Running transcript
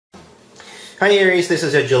Hi Aries, this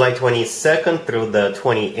is a July 22nd through the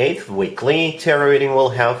 28th weekly tarot reading. We'll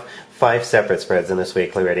have 5 separate spreads in this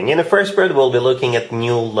weekly reading. In the first spread, we'll be looking at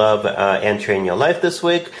new love entering your life this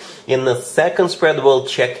week. In the second spread, we'll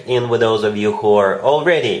check in with those of you who are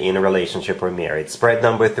already in a relationship or married. Spread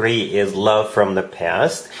number 3 is love from the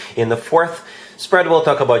past. In the fourth spread, we'll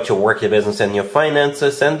talk about your work, your business, and your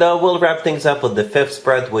finances. And we'll wrap things up with the fifth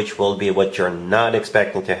spread, which will be what you're not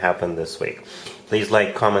expecting to happen this week. Please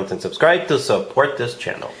like, comment, and subscribe to support this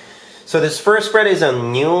channel. So this first spread is a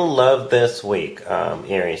new love this week,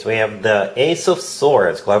 Aries. We have the Ace of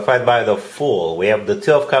Swords, clarified by the Fool. We have the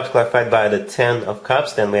Two of Cups, clarified by the Ten of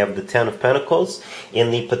Cups. Then we have the Ten of Pentacles.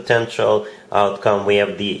 In the potential outcome, we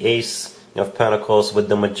have the Ace of Pentacles with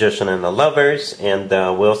the Magician and the Lovers. And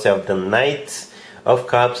we also have the Knight of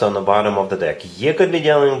Cups on the bottom of the deck. You could be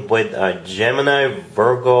dealing with Gemini,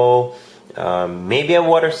 Virgo, maybe a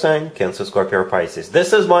water sign, Cancer, Scorpio, or Pisces.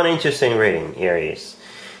 This is one interesting reading, Aries,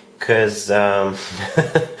 because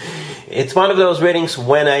it's one of those readings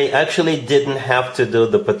when I actually didn't have to do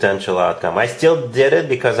the potential outcome. I still did it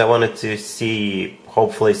because I wanted to see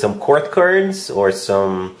hopefully some court cards or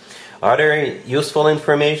some other useful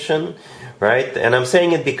information, right? And I'm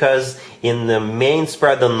saying it because in the main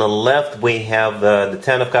spread on the left we have the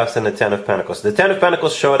Ten of Cups and the Ten of Pentacles. The Ten of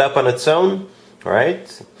Pentacles showed up on its own,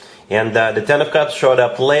 right? And the Ten of Cups showed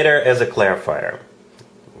up later as a clarifier.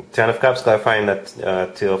 Ten of Cups clarifying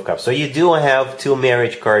that Two of Cups. So you do have 2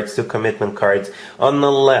 marriage cards, 2 commitment cards on the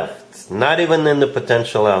left. Not even in the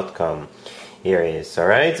potential outcome, Aries,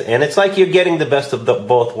 alright? And it's like you're getting the best of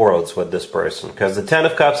both worlds with this person. Because the Ten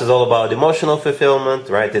of Cups is all about emotional fulfillment,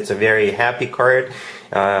 right? It's a very happy card.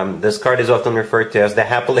 This card is often referred to as the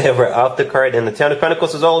happily ever after card. And the Ten of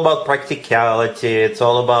Pentacles is all about practicality. It's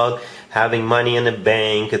all about having money in the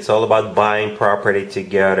bank. It's all about buying property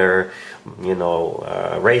together, you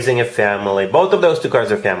know, raising a family. Both of those 2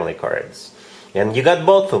 cards are family cards. And you got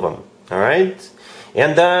both of them, alright?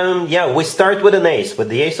 And yeah, we start with an ace, with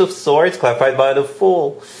the Ace of Swords, clarified by the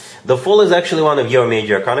Fool. The Fool is actually one of your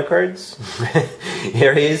major arcana cards,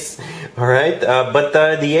 Aries, alright? But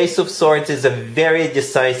the Ace of Swords is a very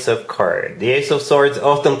decisive card. The Ace of Swords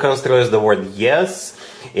often comes through as the word yes.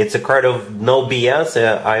 It's a card of no BS.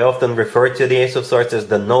 I often refer to the Ace of Swords as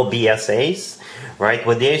the no BS ace, right?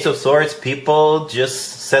 With the Ace of Swords, people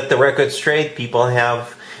just set the record straight. People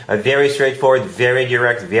have a very straightforward, very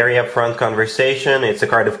direct, very upfront conversation. It's a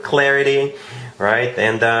card of clarity, right?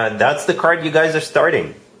 And that's the card you guys are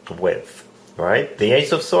starting with, right? The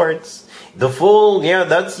Ace of Swords. The Fool, yeah,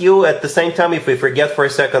 that's you. At the same time, if we forget for a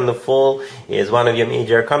second, the Fool is one of your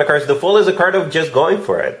major arcana cards. The Fool is a card of just going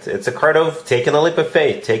for it. It's a card of taking a leap of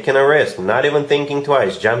faith, taking a risk, not even thinking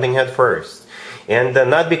twice, jumping head first. And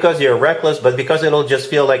not because you're reckless, but because it'll just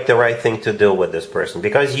feel like the right thing to do with this person.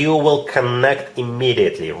 Because you will connect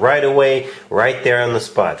immediately, right away, right there on the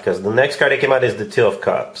spot. Because the next card that came out is the Two of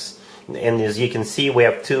Cups. And as you can see, we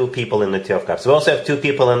have 2 people in the Two of Cups. We also have 2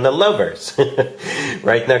 people in the Lovers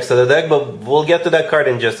right next to the deck, but we'll get to that card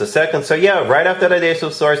in just a second. So yeah, right after the Ace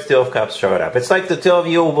of Swords, Two of Cups showed up. It's like the 2 of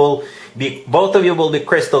you will be, both of you will be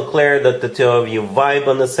crystal clear that the 2 of you vibe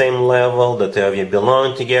on the same level, the 2 of you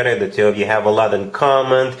belong together, the 2 of you have a lot in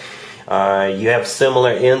common. You have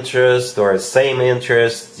similar interests or same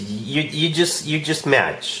interests. You just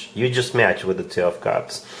match. You just match with the Two of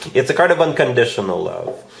Cups. It's a card of unconditional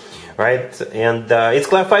love. Right, and it's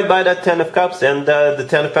clarified by that Ten of Cups, and the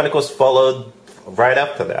Ten of Pentacles followed right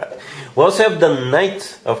after that. We also have the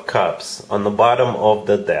Knight of Cups on the bottom of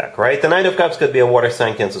the deck, right? The Knight of Cups could be a water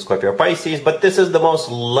sign, Cancer, Scorpio, or Pisces, but this is the most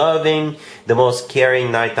loving, the most caring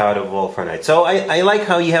knight out of all for knights. So I like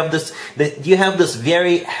how you have this,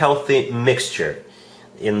 very healthy mixture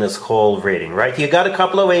in this whole reading, right? You got a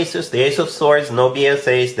couple of aces, the Ace of Swords, no BS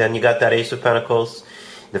ace, then you got that Ace of Pentacles,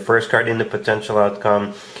 the first card in the potential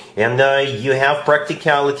outcome. And you have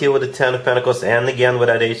practicality with the Ten of Pentacles and again with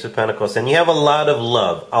that Ace of Pentacles. And you have a lot of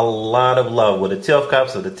love with the Two of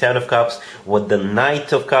Cups, with the Ten of Cups, with the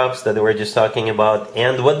Knight of Cups that we were just talking about,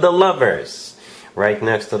 and with the Lovers right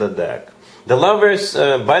next to the deck. The Lovers,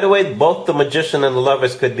 by the way, both the Magician and the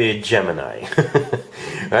Lovers could be a Gemini.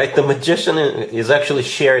 Right? The Magician is actually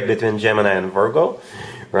shared between Gemini and Virgo.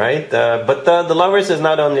 Right? But the Lovers is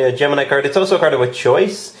not only a Gemini card, it's also a card of a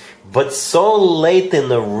choice. But so late in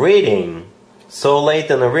the reading,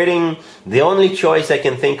 the only choice I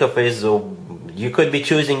can think of is you could be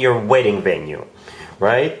choosing your wedding venue,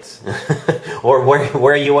 right? Or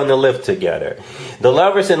where you want to live together. The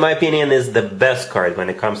Lovers, in my opinion, is the best card when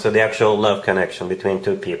it comes to the actual love connection between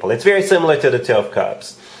 2 people. It's very similar to the Two of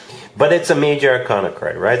Cups. but it's a major arcana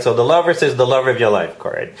card, right? So the Lovers is the love of your life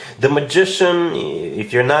card. The Magician,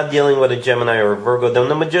 if you're not dealing with a Gemini or a Virgo, then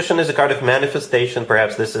the Magician is a card of manifestation.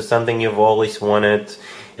 Perhaps this is something you've always wanted,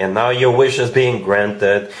 and now your wish is being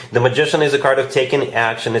granted. The Magician is a card of taking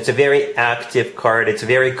action. It's a very active card. It's a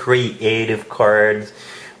very creative card,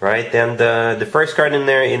 right? And the first card in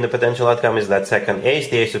there in the potential outcome is that second ace,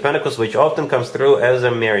 the Ace of Pentacles, which often comes through as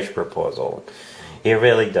a marriage proposal. It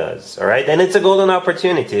really does, all right? And it's a golden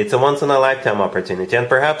opportunity. It's a once-in-a-lifetime opportunity. And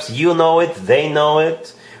perhaps you know it, they know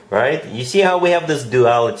it, right? You see how we have this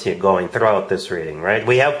duality going throughout this reading, right?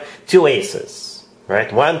 We have two aces,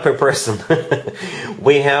 right? One per person.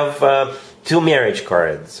 We have two marriage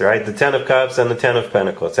cards, right? The Ten of Cups and the Ten of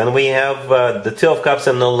Pentacles. And we have the Two of Cups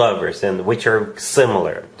and the Lovers, and which are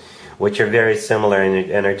similar, which are very similar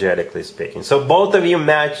energetically speaking. So both of you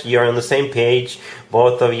match, you're on the same page,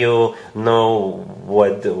 both of you know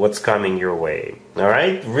what's coming your way.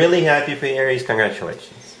 Alright? Really happy for Aries,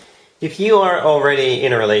 congratulations. If you are already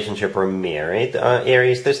in a relationship or married,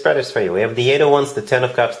 Aries, this spread is for you. We have the Eight of Wands, the Ten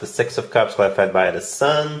of Cups, the Six of Cups, clarified by the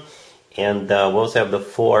Sun, and we also have the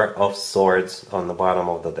Four of Swords on the bottom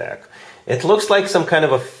of the deck. It looks like some kind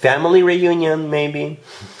of a family reunion, maybe.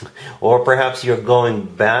 Or perhaps you're going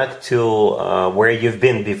back to where you've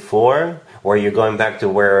been before, or you're going back to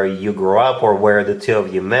where you grew up, or where the two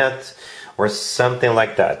of you met, or something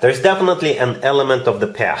like that. There's definitely an element of the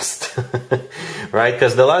past, right?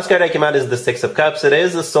 Because the last card I came out is the Six of Cups. It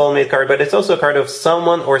is a soulmate card, but it's also a card of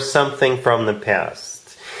someone or something from the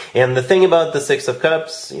past. And the thing about the Six of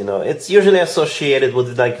Cups, you know, it's usually associated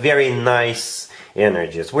with like very nice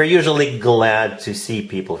energies. We're usually glad to see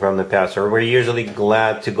people from the past, or we're usually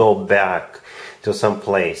glad to go back to some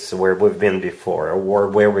place where we've been before, or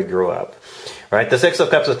where we grew up. Right? The Six of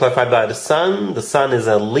Cups is clarified by the Sun. The Sun is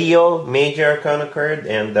a Leo major arcana card,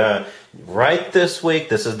 and right this week,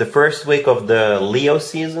 this is the first week of the Leo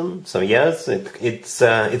season. So yes,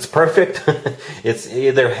 it's perfect. It's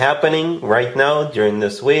either happening right now during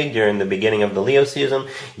this week, during the beginning of the Leo season.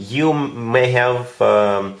 You may have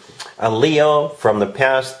a Leo from the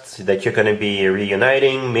past that you're going to be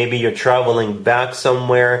reuniting. Maybe you're traveling back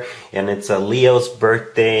somewhere and it's a Leo's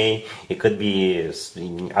birthday. It could be,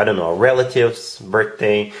 I don't know, a relative's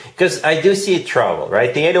birthday. Because I do see travel,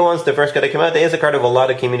 right? The Eight of Wands, the first card that came out, is a card of a lot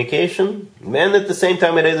of communication. And at the same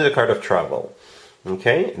time, it is a card of travel.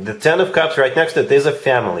 Okay? The Ten of Cups right next to it is a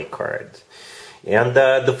family card. And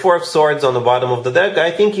the Four of Swords on the bottom of the deck, I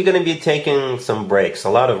think you're going to be taking some breaks, a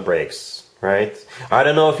lot of breaks. Right? I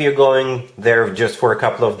don't know if you're going there just for a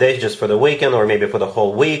couple of days, just for the weekend, or maybe for the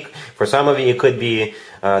whole week. For some of you, it could be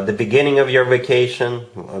the beginning of your vacation,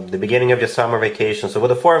 the beginning of your summer vacation. So with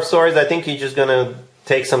the Four of Swords, I think you're just going to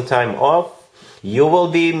take some time off. You will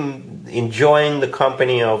be enjoying the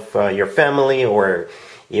company of your family or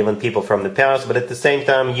even people from the past, but at the same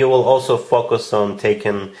time, you will also focus on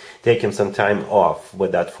taking some time off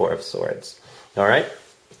with that Four of Swords. All right?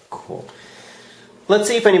 Cool. Let's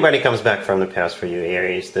see if anybody comes back from the past for you,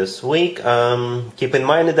 Aries, this week. Keep in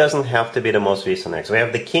mind, it doesn't have to be the most recent ex. We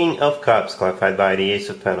have the King of Cups, clarified by the Ace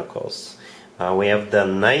of Pentacles. We have the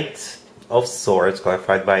Knight of Swords,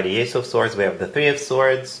 clarified by the Ace of Swords. We have the Three of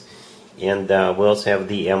Swords. And we also have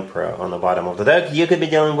the Emperor on the bottom of the deck. You could be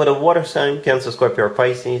dealing with a water sign, Cancer, Scorpio, or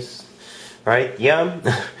Pisces. Right? Yeah.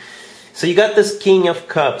 So you got this King of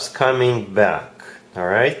Cups coming back. All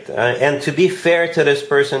right, and to be fair to this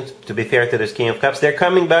person, to be fair to this King of Cups, they're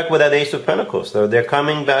coming back with that Ace of Pentacles. So they're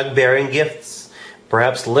coming back bearing gifts,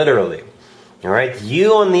 perhaps literally. All right,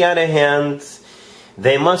 you on the other hand,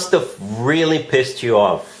 they must have really pissed you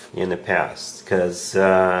off in the past, because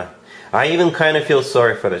I even kind of feel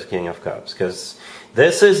sorry for this King of Cups, because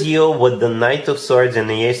this is you with the Knight of Swords and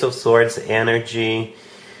the Ace of Swords energy,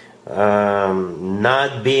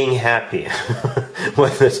 not being happy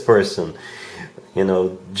with this person. You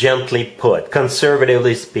know, gently put,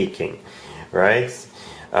 conservatively speaking, right?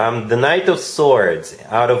 The Knight of Swords,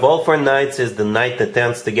 out of all four knights, is the knight that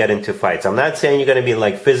tends to get into fights. I'm not saying you're going to be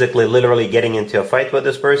like physically, literally getting into a fight with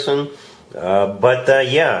this person, but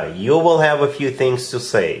yeah, you will have a few things to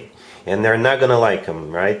say, and they're not going to like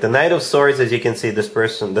them, right? The Knight of Swords, as you can see, this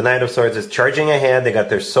person, the Knight of Swords is charging ahead, they got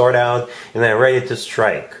their sword out, and they're ready to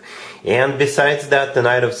strike. And besides that, the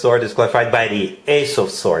Knight of Swords is clarified by the Ace of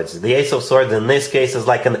Swords. The Ace of Swords in this case is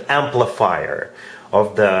like an amplifier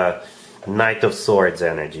of the Knight of Swords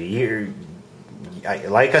energy.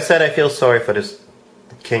 Like I said, I feel sorry for this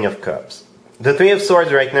King of Cups. The Three of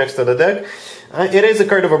Swords right next to the deck, it is a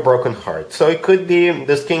card of a broken heart. So it could be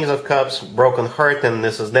this King of Cups broken heart, and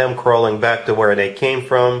this is them crawling back to where they came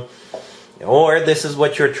from. Or this is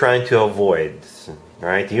what you're trying to avoid.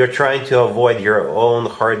 Right? You're trying to avoid your own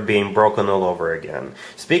heart being broken all over again.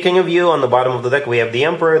 Speaking of you, on the bottom of the deck we have the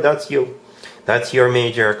Emperor. That's you. That's your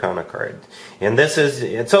major arcana card. And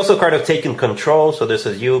it's also a card of taking control. So this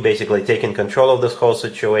is you basically taking control of this whole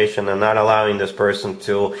situation and not allowing this person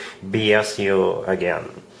to BS you again.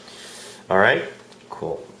 Alright?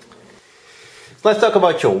 Cool. Let's talk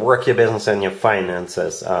about your work, your business, and your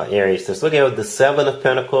finances, Aries. Let's look at the Seven of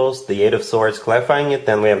Pentacles, the Eight of Swords, clarifying it.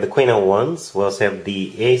 Then we have the Queen of Wands. We also have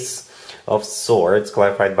the Ace of Swords,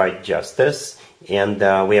 clarified by Justice. And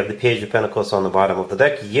we have the Page of Pentacles on the bottom of the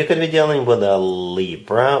deck. You could be dealing with a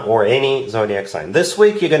Libra or any zodiac sign. This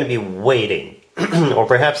week you're going to be waiting, or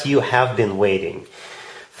perhaps you have been waiting,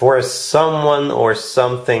 for someone or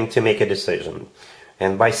something to make a decision.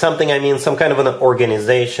 And by something, I mean some kind of an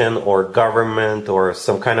organization or government or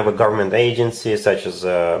some kind of a government agency, such as,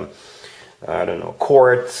 I don't know,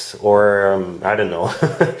 courts or, I don't know,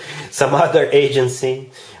 some other agency,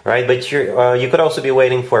 right? But you could also be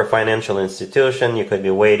waiting for a financial institution. You could be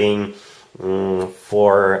waiting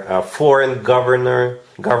for a foreign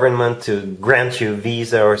government to grant you a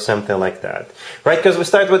visa or something like that, right? Because we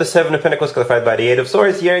start with the Seven of Pentacles clarified by the Eight of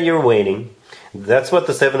Swords. Yeah, you're waiting. That's what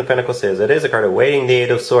the Seven of Pentacles is. It is a card of waiting, the Eight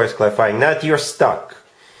of Swords clarifying that you're stuck.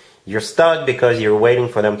 You're stuck because you're waiting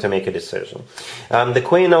for them to make a decision. The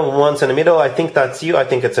Queen of Wands in the middle, I think that's you. I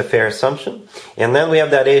think it's a fair assumption. And then we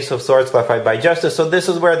have that Ace of Swords clarified by Justice. So this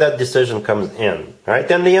is where that decision comes in, right?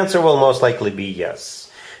 And the answer will most likely be yes.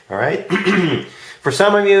 All right? For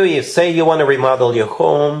some of you, you say you want to remodel your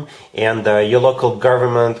home and your local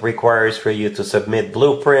government requires for you to submit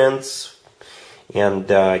blueprints and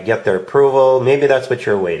get their approval. Maybe that's what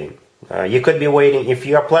you're waiting. You could be waiting, if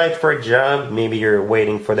you applied for a job, maybe you're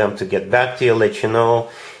waiting for them to get back to you, let you know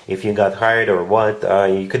if you got hired or what.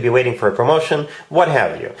 You could be waiting for a promotion, what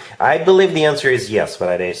have you. I believe the answer is yes for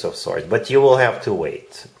that Ace of Swords, but you will have to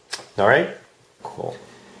wait. Alright? Cool.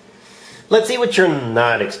 Let's see what you're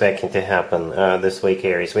not expecting to happen this week,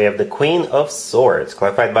 Aries. We have the Queen of Swords,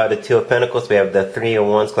 clarified by the Two of Pentacles. We have the Three of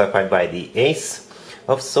Wands, clarified by the Ace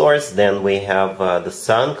of Swords. Then we have the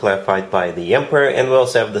Sun, clarified by the Emperor. And we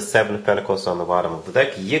also have the Seven of Pentacles on the bottom of the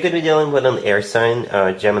deck. You could be dealing with an air sign,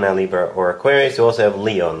 Gemini, Libra, or Aquarius. You also have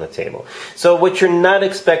Leo on the table. So what you're not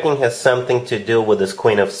expecting has something to do with this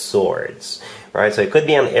Queen of Swords, right? So it could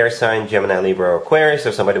be an air sign, Gemini, Libra, or Aquarius,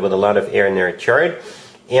 or somebody with a lot of air in their chart.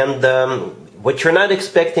 And what you're not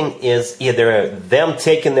expecting is either them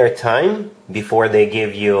taking their time before they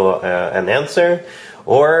give you an answer,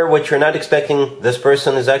 or what you're not expecting, this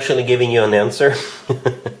person is actually giving you an answer,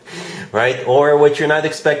 right? Or what you're not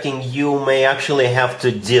expecting, you may actually have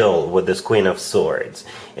to deal with this Queen of Swords,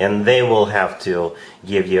 and they will have to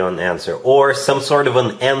give you an answer. Or some sort of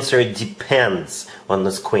an answer depends on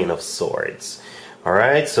this Queen of Swords.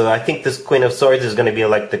 Alright, so I think this Queen of Swords is going to be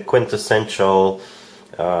like the quintessential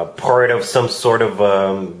part of some sort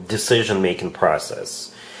of decision-making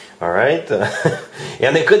process. Alright?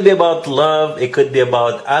 And it could be about love, it could be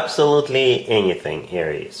about absolutely anything,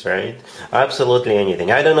 Aries, right? Absolutely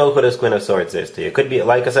anything. I don't know who this Queen of Swords is to you. It could be,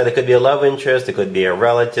 like I said, it could be a love interest, it could be a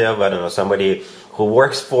relative, I don't know, somebody who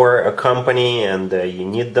works for a company and you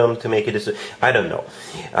need them to make a decision. I don't know.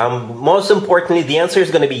 Most importantly, the answer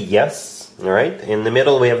is going to be yes. Alright, in the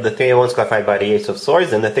middle we have the Three of Wands clarified by the Ace of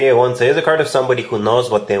Swords, and the Three of Wands is a card of somebody who knows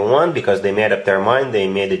what they want because they made up their mind, they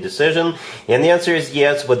made a decision, and the answer is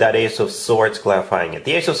yes with that Ace of Swords clarifying it.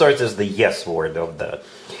 The Ace of Swords is the yes word of the,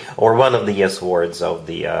 or one of the yes words of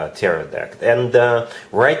the tarot deck. And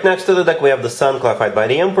right next to the deck we have the Sun clarified by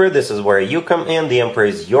the Emperor. This is where you come in. The Emperor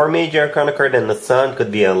is your major arcana card, and the Sun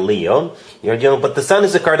could be a Leo. You're dealing, but the Sun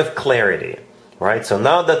is a card of clarity. Right, so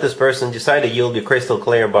now that this person decided, you'll be crystal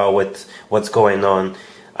clear about what's going on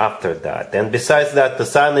after that. And besides that, the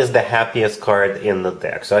Sun is the happiest card in the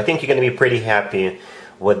deck. So I think you're going to be pretty happy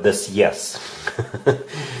with this yes.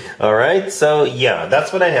 Alright, so yeah,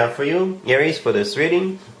 that's what I have for you, Aries, for this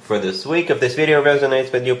reading, for this week. If this video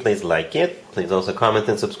resonates with you, please like it. Please also comment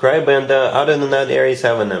and subscribe. And other than that, Aries,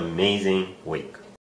 have an amazing week.